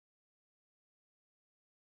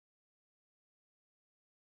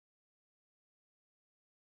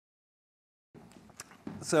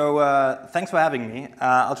So thanks for having me.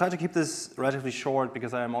 I'll try to keep this relatively short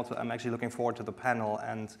because I'm actually looking forward to the panel,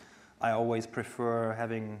 and I always prefer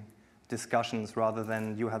having discussions rather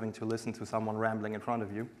than you having to listen to someone rambling in front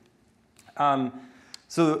of you.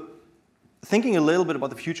 So thinking a little bit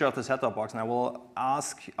about the future of the set-top box, and I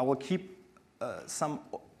will keep some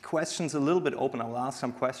questions a little bit open. I will ask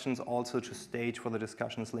some questions also to stage for the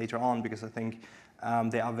discussions later on, because I think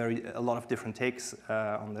there are a lot of different takes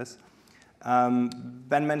on this.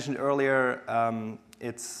 Ben mentioned earlier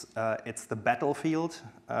it's the battlefield.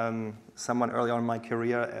 Someone early on in my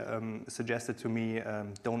career suggested to me,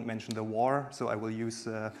 don't mention the war, so I will use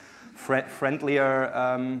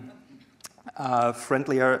friendlier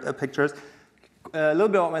pictures. A little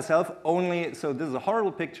bit about myself only, so this is a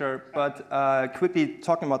horrible picture, but quickly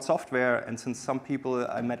talking about software, and since some people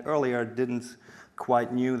I met earlier didn't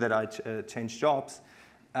quite knew that I changed jobs,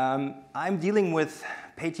 I'm dealing with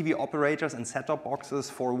pay TV operators and set-top boxes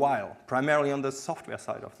for a while, primarily on the software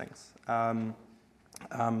side of things.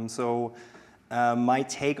 My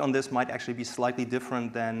take on this might actually be slightly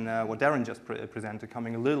different than what Darren just presented,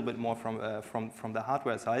 coming a little bit more from the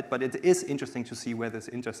hardware side, but it is interesting to see where this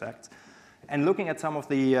intersects. And looking at some of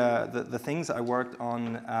the things I worked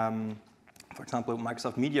on, for example,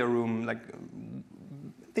 Microsoft Media Room, like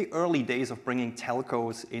the early days of bringing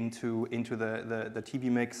telcos into the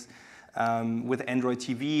TV mix. With Android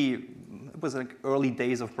TV, it was like early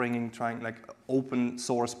days of trying like open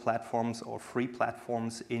source platforms or free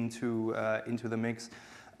platforms into the mix.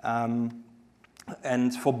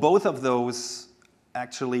 And for both of those,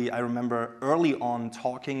 actually, I remember early on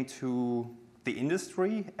talking to the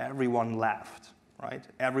industry, everyone laughed, right?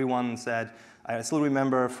 Everyone said, I still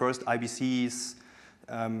remember first IBCs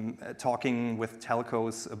talking with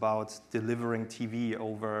telcos about delivering TV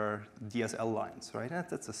over DSL lines, right?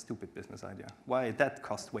 That's a stupid business idea. Why? That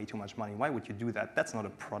costs way too much money. Why would you do that? That's not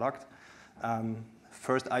a product.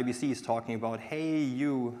 First IBC is talking about, hey,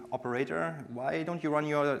 you operator, why don't you run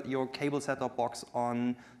your cable set-top box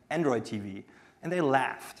on Android TV? And they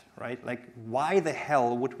laughed, right? Like, why the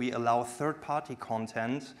hell would we allow third-party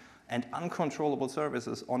content and uncontrollable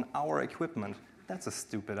services on our equipment? That's a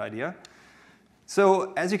stupid idea.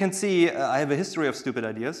 So as you can see, I have a history of stupid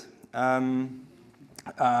ideas.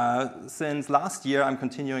 Since last year, I'm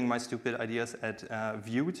continuing my stupid ideas at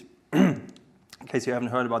Vewd. In case you haven't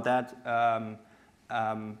heard about that,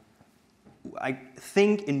 I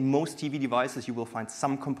think in most TV devices you will find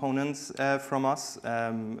some components from us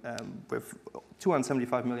with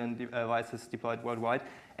 275 million devices deployed worldwide.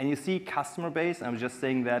 And you see customer base, I'm just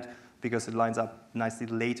saying that because it lines up nicely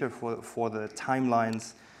later for the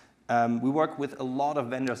timelines. We work with a lot of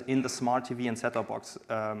vendors in the smart TV and set-top box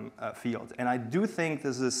field. And I do think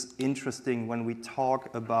this is interesting when we talk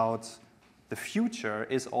about the future,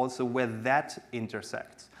 is also where that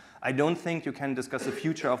intersects. I don't think you can discuss the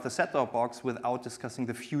future of the set-top box without discussing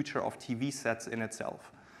the future of TV sets in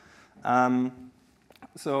itself.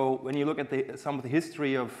 So when you look at some of the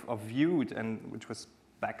history of Vewd, and which was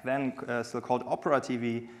back then still called Opera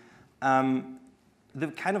TV,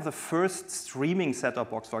 the first streaming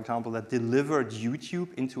set-top box, for example, that delivered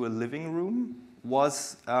YouTube into a living room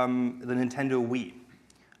was the Nintendo Wii.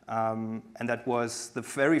 And that was the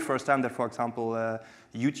very first time that, for example,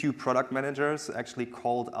 YouTube product managers actually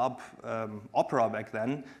called up Opera back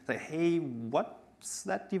then, say, hey, what's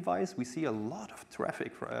that device? We see a lot of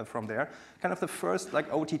traffic from there. Kind of the first like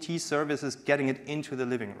OTT services getting it into the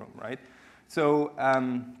living room, right? So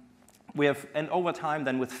we have, and over time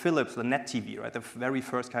then with Philips, the Net TV, right, the very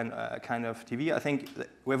first kind of TV. I think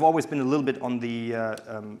we've always been a little bit on the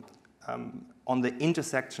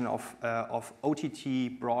intersection of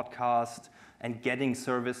OTT, broadcast, and getting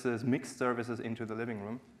services, mixed services into the living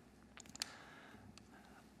room.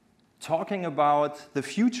 Talking about the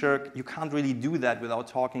future, you can't really do that without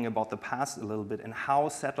talking about the past a little bit and how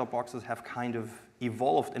set-top boxes have kind of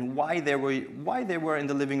evolved and why they were in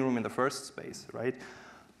the living room in the first place, right?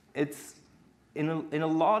 It's in a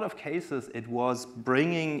lot of cases, it was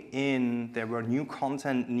bringing in, there were new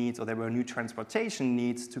content needs or there were new transportation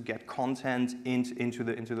needs to get content into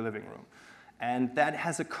the living room. And that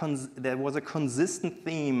there was a consistent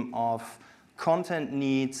theme of content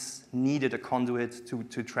needs needed a conduit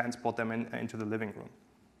to transport them into the living room.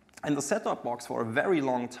 And the set-top box for a very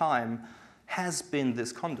long time has been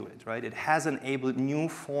this conduit, right? It has enabled new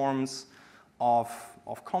forms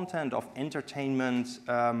of content, of entertainment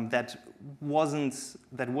that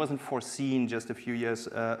wasn't foreseen just a few years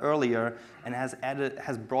earlier, and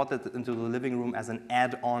has brought it into the living room as an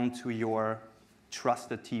add-on to your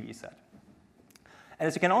trusted TV set. And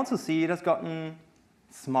as you can also see, it has gotten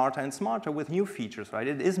smarter and smarter with new features, right?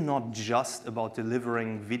 It is not just about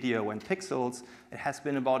delivering video and pixels. It has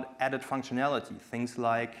been about added functionality. Things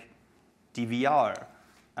like DVR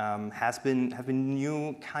have been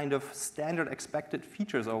new kind of standard expected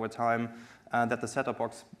features over time that the set-top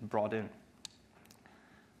box brought in.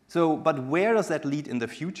 So, but where does that lead in the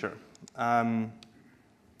future? In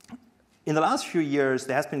the last few years,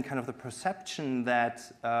 there has been kind of the perception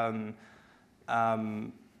that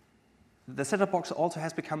the set-top box also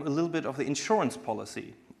has become a little bit of the insurance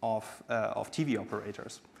policy of TV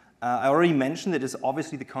operators. I already mentioned it is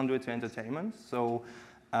obviously the conduit to entertainment. So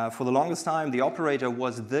for the longest time, the operator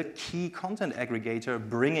was the key content aggregator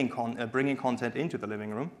bringing content into the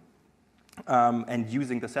living room and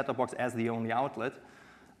using the set-top box as the only outlet.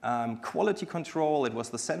 Quality control, it was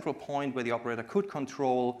the central point where the operator could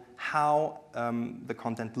control how the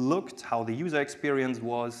content looked, how the user experience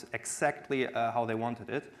was, exactly how they wanted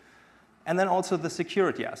it. And then also the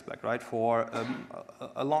security aspect, right? For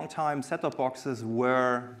a long time, set-top boxes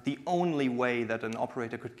were the only way that an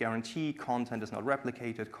operator could guarantee content is not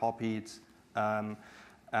replicated, copied.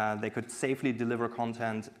 They could safely deliver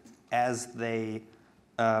content as they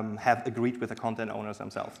have agreed with the content owners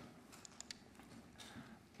themselves.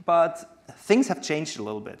 But things have changed a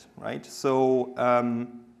little bit, right? So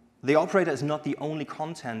the operator is not the only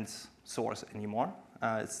content source anymore.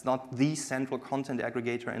 It's not the central content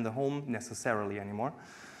aggregator in the home necessarily anymore.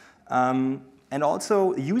 And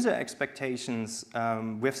also user expectations,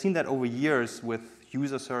 we've seen that over years with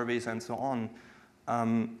user surveys and so on.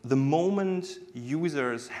 The moment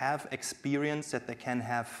users have experienced that they can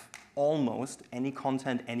have almost any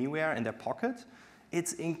content anywhere in their pocket,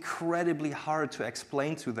 it's incredibly hard to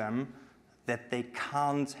explain to them that they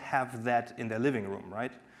can't have that in their living room,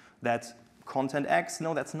 right? That content X,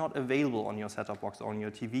 no, that's not available on your set-top box or on your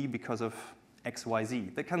TV because of X, Y,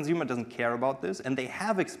 Z. The consumer doesn't care about this, and they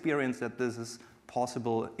have experienced that this is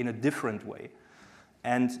possible in a different way.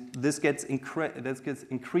 And this gets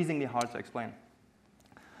increasingly hard to explain.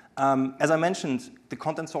 As I mentioned, the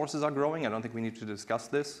content sources are growing. I don't think we need to discuss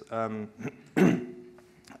this.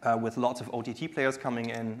 With lots of OTT players coming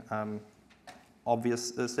in,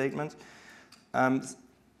 obvious statement.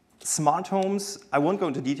 Smart homes, I won't go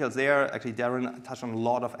into details there. Actually, Darren touched on a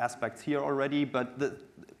lot of aspects here already, but the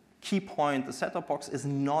key point, the set-top box is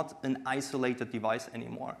not an isolated device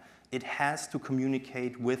anymore. It has to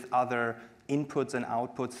communicate with other inputs and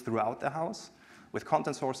outputs throughout the house, with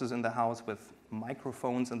content sources in the house, with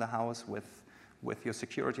microphones in the house, with your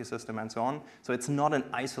security system and so on. So it's not an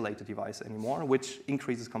isolated device anymore, which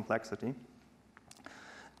increases complexity.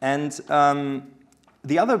 And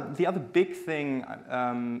the other big thing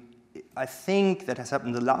I think that has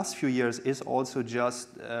happened in the last few years is also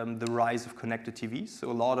just the rise of connected TVs. So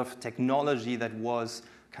a lot of technology that was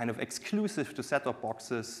kind of exclusive to set-top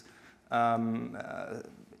boxes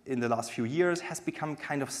in the last few years has become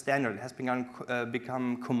kind of standard. It has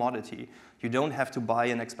become commodity. You don't have to buy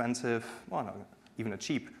an expensive, well, no, even a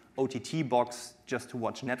cheap OTT box just to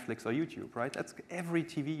watch Netflix or YouTube, right? That's every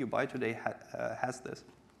TV you buy today has this.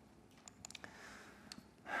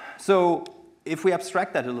 So if we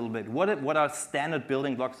abstract that a little bit, what are standard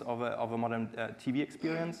building blocks of a modern TV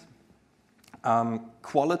experience?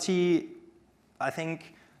 Quality, I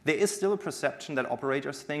think there is still a perception that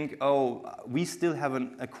operators think, oh, we still have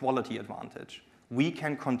a quality advantage. We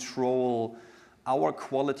can control, our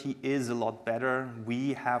quality is a lot better.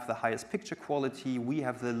 We have the highest picture quality. We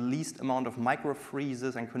have the least amount of micro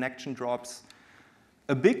freezes and connection drops.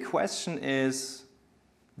 A big question is,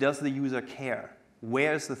 does the user care?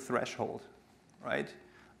 Where's the threshold, right?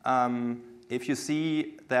 If you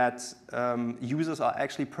see that users are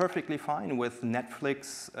actually perfectly fine with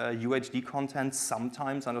Netflix UHD content,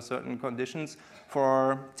 sometimes under certain conditions,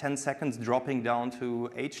 for 10 seconds dropping down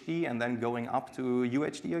to HD and then going up to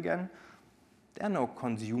UHD again, there are no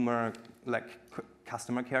consumer, like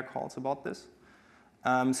customer care calls about this.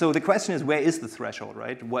 So the question is, where is the threshold,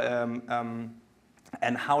 right?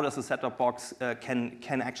 And how does the set-top box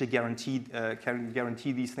can actually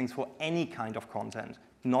guarantee these things for any kind of content,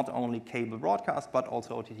 not only cable broadcast, but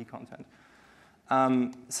also OTT content.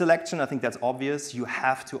 Selection, I think that's obvious. You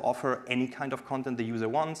have to offer any kind of content the user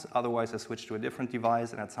wants, otherwise they switch to a different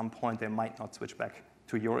device, and at some point they might not switch back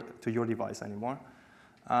to your device anymore.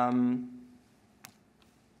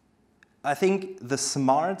 I think the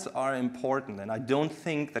smarts are important, and I don't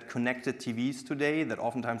think that connected TVs today, that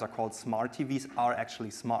oftentimes are called smart TVs, are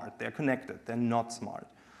actually smart. They're connected, they're not smart.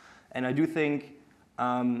 And I do think,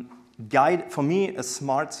 for me, a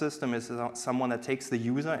smart system is someone that takes the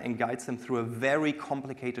user and guides them through a very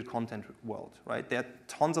complicated content world, right? There are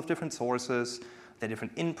tons of different sources. There are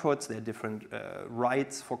different inputs, there are different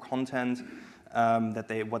rights for content,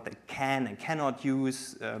 what they can and cannot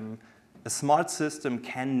use. A smart system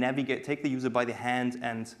can navigate, take the user by the hand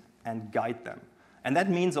and guide them. And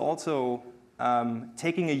that means also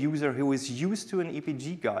taking a user who is used to an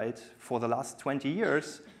EPG guide for the last 20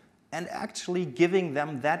 years and actually giving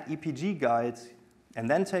them that EPG guide and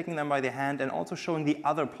then taking them by the hand and also showing the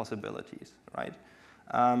other possibilities, right?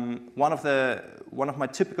 One of my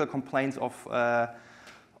typical complaints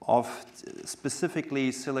of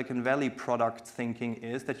specifically Silicon Valley product thinking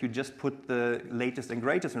is that you just put the latest and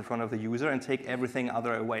greatest in front of the user and take everything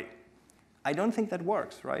other away. I don't think that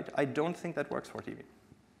works, right? I don't think that works for TV.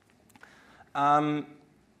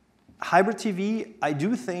 Hybrid TV, I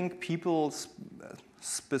do think people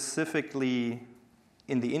specifically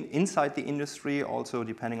inside the industry, also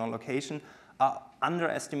depending on location, are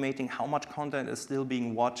underestimating how much content is still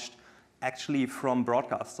being watched actually from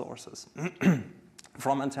broadcast sources.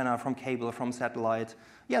 From antenna, from cable, from satellite.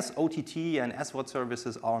 Yes, OTT and SVOD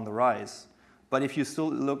services are on the rise. But if you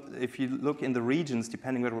look in the regions,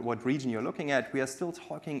 depending on what region you're looking at, we are still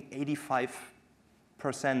talking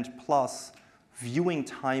 85% plus viewing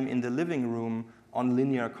time in the living room on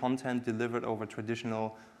linear content delivered over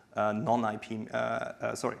traditional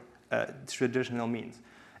traditional means.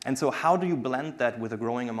 And so how do you blend that with a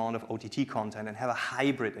growing amount of OTT content and have a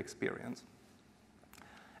hybrid experience?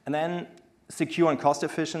 And then secure and cost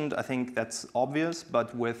efficient, I think that's obvious,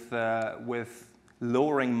 but with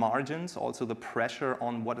lowering margins, also the pressure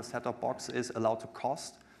on what a set-top box is allowed to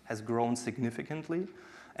cost has grown significantly.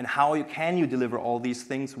 And how can you deliver all these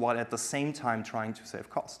things while at the same time trying to save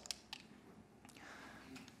cost?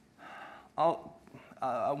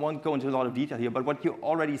 I won't go into a lot of detail here, but what you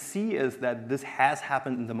already see is that this has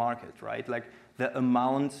happened in the market, right? Like the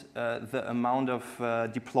amount of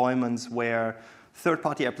deployments where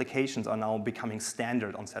third-party applications are now becoming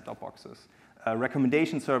standard on set-top boxes.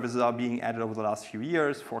 Recommendation services are being added over the last few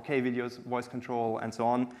years, 4K videos, voice control, and so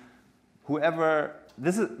on.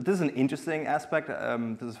 This is an interesting aspect.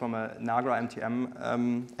 This is from a Nagra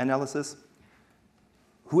MTM analysis.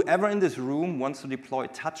 Whoever in this room wants to deploy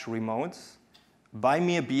touch remotes, buy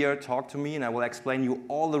me a beer, talk to me, and I will explain you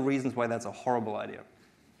all the reasons why that's a horrible idea.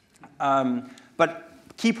 But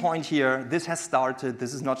key point here, this has started.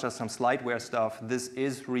 This is not just some slideware stuff. This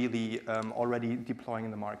is really already deploying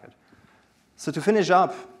in the market. So to finish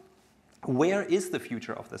up, where is the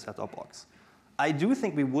future of the set-top box? I do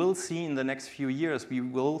think we will see in the next few years, we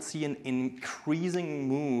will see an increasing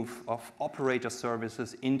move of operator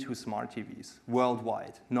services into smart TVs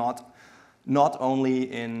worldwide, not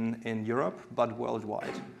only in Europe, but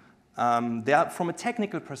worldwide. From a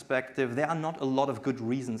technical perspective, there are not a lot of good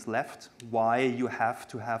reasons left why you have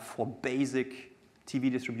to have, for basic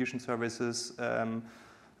TV distribution services,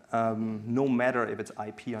 no matter if it's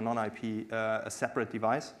IP or non-IP, a separate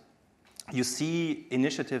device. You see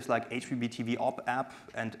initiatives like HBB TV Op app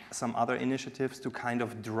and some other initiatives to kind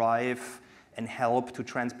of drive and help to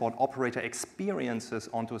transport operator experiences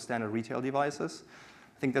onto standard retail devices.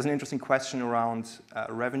 I think there's an interesting question around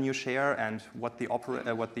revenue share and what the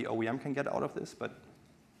OEM can get out of this, but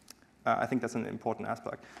I think that's an important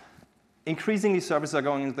aspect. Increasingly, services are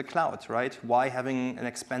going into the cloud, right? Why having an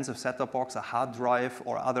expensive set-top box, a hard drive,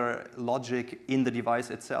 or other logic in the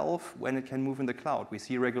device itself when it can move in the cloud? We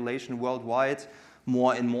see regulation worldwide,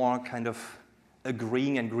 more and more kind of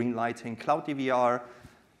agreeing and green-lighting cloud DVR.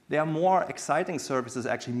 There are more exciting services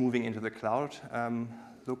actually moving into the cloud.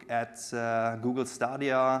 Look at Google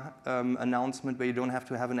Stadia announcement where you don't have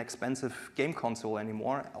to have an expensive game console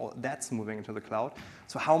anymore. That's moving into the cloud.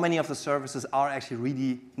 So how many of the services are actually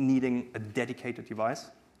really needing a dedicated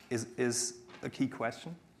device is a key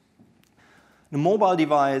question. The mobile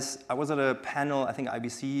device, I was at a panel, I think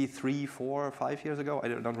IBC 3, 4, 5 years ago, I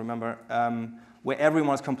don't remember, where everyone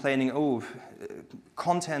was complaining,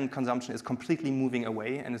 content consumption is completely moving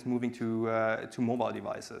away and is moving to mobile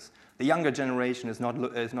devices. The younger generation is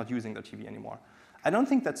not using the TV anymore. I don't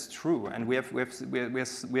think that's true, and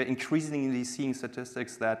we're increasingly seeing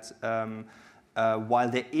statistics that while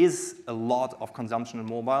there is a lot of consumption on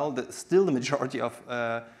mobile, still the majority of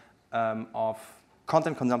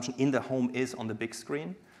content consumption in the home is on the big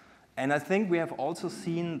screen. And I think we have also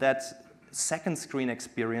seen that second screen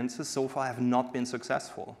experiences so far have not been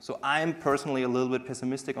successful. So I'm personally a little bit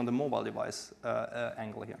pessimistic on the mobile device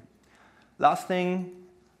angle here. Last thing,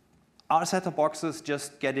 are set-top boxes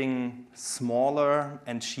just getting smaller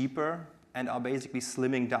and cheaper and are basically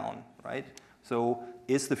slimming down, right? So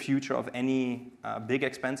is the future of any big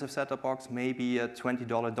expensive set-top box maybe a $20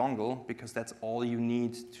 dongle because that's all you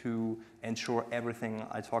need to ensure everything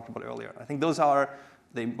I talked about earlier? I think those are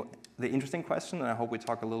the interesting question, and I hope we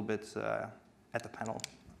talk a little bit at the panel,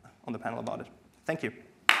 on the panel about it. Thank you.